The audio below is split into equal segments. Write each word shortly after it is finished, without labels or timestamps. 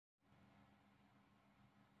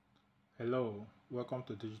Hello, welcome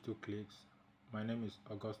to Digital Clicks. My name is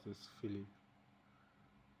Augustus Philip.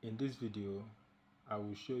 In this video, I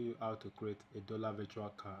will show you how to create a dollar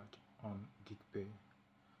virtual card on Geegpay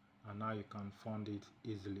and how you can fund it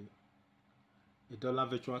easily. A dollar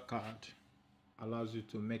virtual card allows you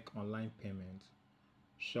to make online payments,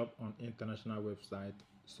 shop on international websites,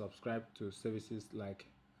 subscribe to services like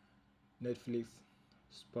Netflix,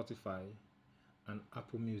 Spotify, and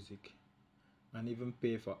Apple Music, and even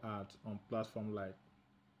pay for ads on platforms like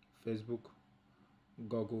Facebook,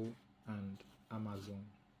 Google, and Amazon.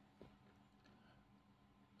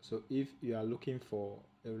 So if you are looking for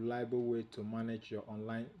a reliable way to manage your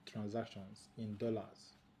online transactions in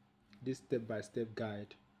dollars, this step-by-step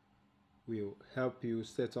guide will help you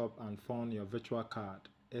set up and fund your virtual card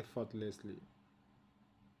effortlessly.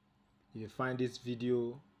 If you find this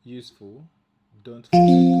video useful, don't forget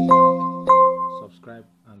to like, subscribe,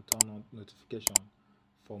 and turn on notification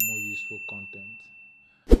for more useful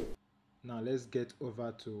content. Now let's get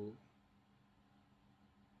over to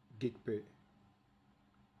Geegpay.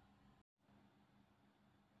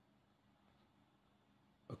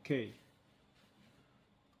 Okay,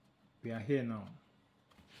 we are here now.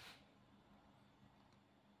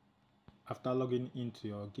 After logging into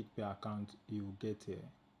your Geegpay account, you will get here.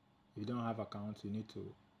 If you don't have account, you need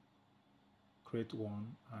to create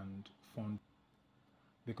one and fund,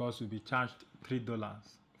 because you'll be charged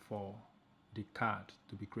 $3 for the card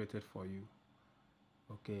to be created for you.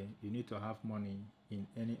 Okay, you need to have money in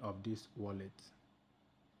any of these wallets.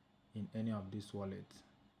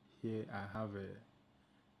 Here I have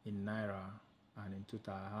in Naira, and in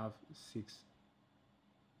total I have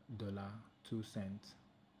 $6.02.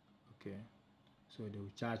 Okay, so they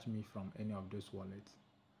will charge me from any of those wallets.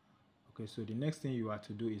 Okay, so the next thing you have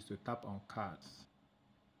to do is to tap on cards,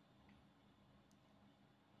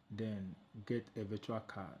 then get a virtual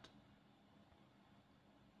card.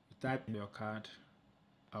 You type in your card.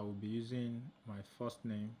 I will be using my first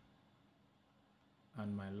name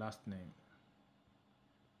and my last name.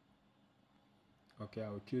 Okay, I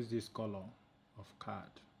will choose this color of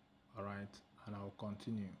card. All right, and I will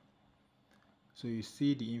continue. So you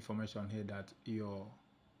see the information here that your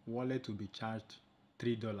wallet will be charged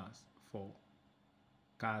 $3 for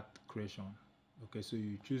card creation. Okay, so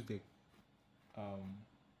you choose the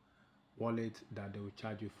wallet that they will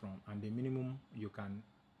charge you from, and the minimum you can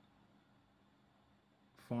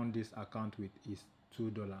fund this account with is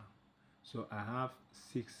 $2. So I have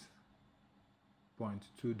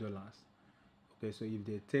 $6.2. Okay, so if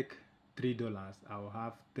they take $3, I will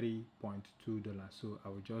have $3.2. So I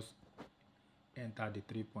will just enter the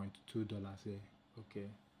 $3.2 here. Okay,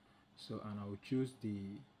 so and I will choose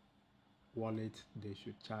the wallet they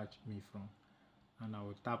should charge me from, and I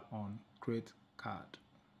will tap on create card.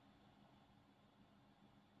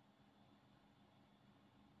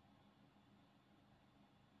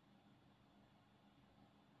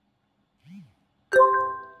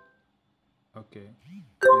 Okay,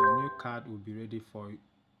 your new card will be ready for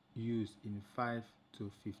use in 5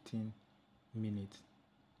 to 15 minutes.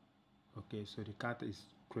 Okay, so the card is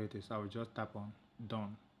created, so I will just tap on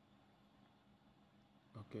done.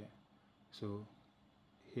 Okay, so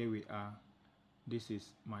here we are. This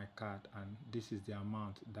is my card, and this is the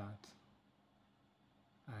amount that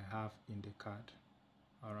I have in the card.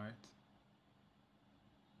 All right,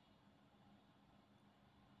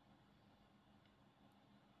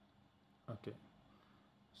 okay,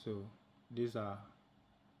 so these are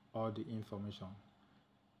all the information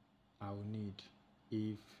I will need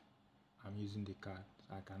if I'm using the card.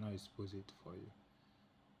 I cannot expose it for you.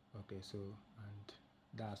 Okay, so and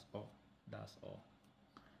that's all.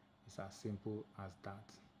 It's as simple as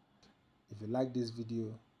that. If you like this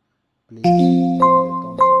video, please give me a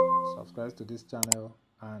thumbs up, subscribe to this channel,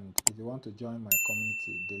 and if you want to join my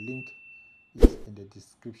community, the link is in the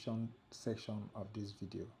description section of this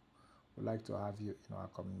video. We'd like to have you in our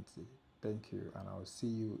community. Thank you, and I will see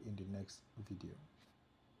you in the next video.